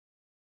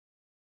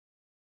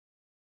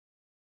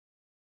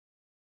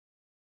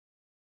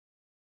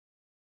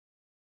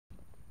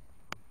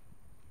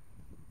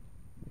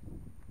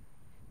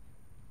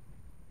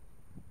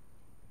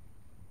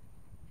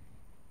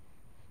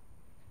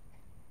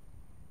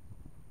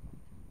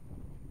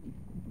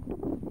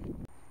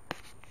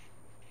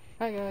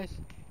Hi guys,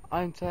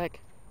 I'm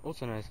Tech,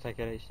 also known as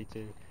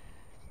TechHD2,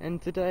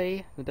 and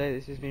today, the day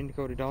this is being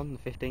recorded on,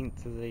 the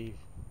 15th of the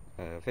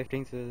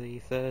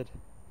 3rd,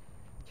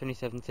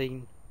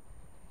 2017,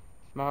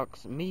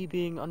 marks me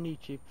being on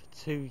YouTube for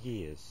 2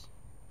 years.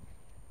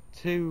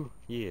 2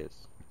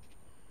 years.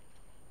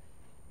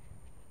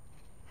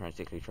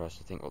 Practically tries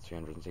to think what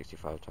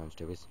 365 times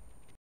 2 is.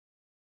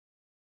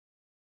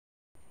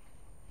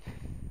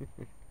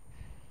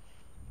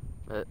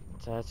 But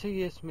 2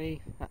 years for me,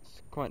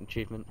 that's quite an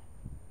achievement.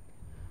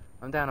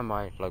 I'm down on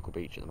my local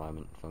beach at the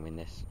moment, filming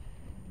this.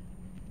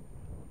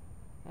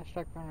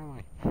 Hashtag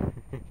paranoid.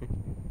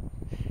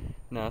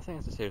 No, I think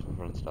that's a serious one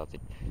when I started.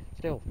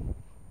 Still,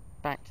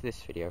 back to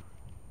this video.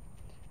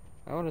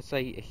 I want to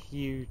say a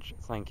huge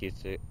thank you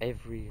to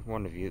every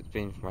one of you that's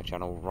been for my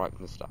channel right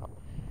from the start.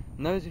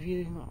 And those of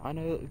you I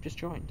know that have just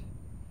joined.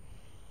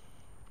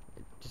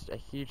 Just a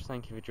huge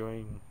thank you for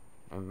joining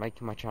and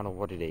making my channel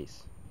what it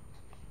is.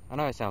 I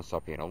know it sounds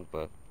soppy and all,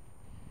 but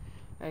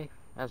hey,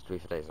 as do we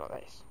for days like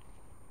this.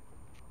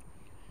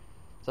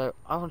 So,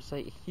 I want to say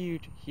a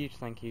huge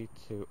thank you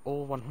to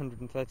all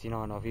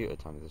 139 of you at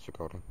the time of this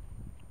recording.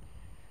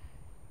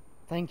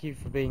 Thank you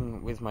for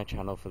being with my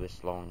channel for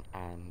this long,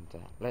 and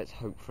let's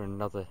hope for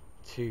another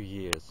 2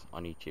 years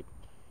on YouTube.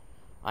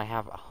 I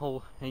have a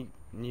whole heap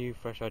new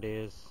fresh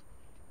ideas,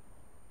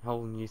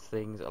 whole new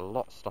things, a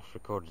lot of stuff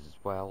recorded as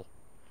well.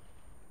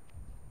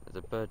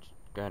 There's a bird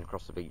going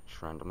across the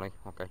beach randomly,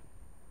 okay.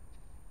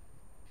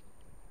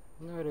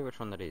 No idea which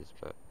one that is,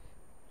 but...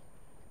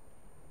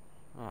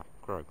 Ah,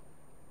 crow.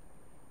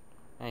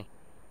 Hey.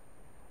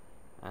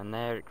 And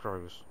there it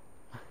crows.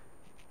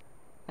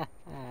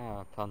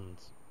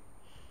 Puns.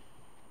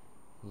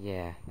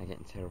 Yeah, they're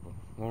getting terrible.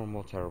 More and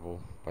more terrible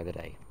by the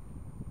day.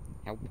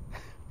 Help.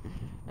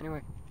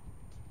 Anyway,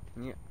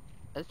 yeah,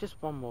 there's just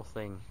one more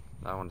thing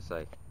that I want to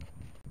say.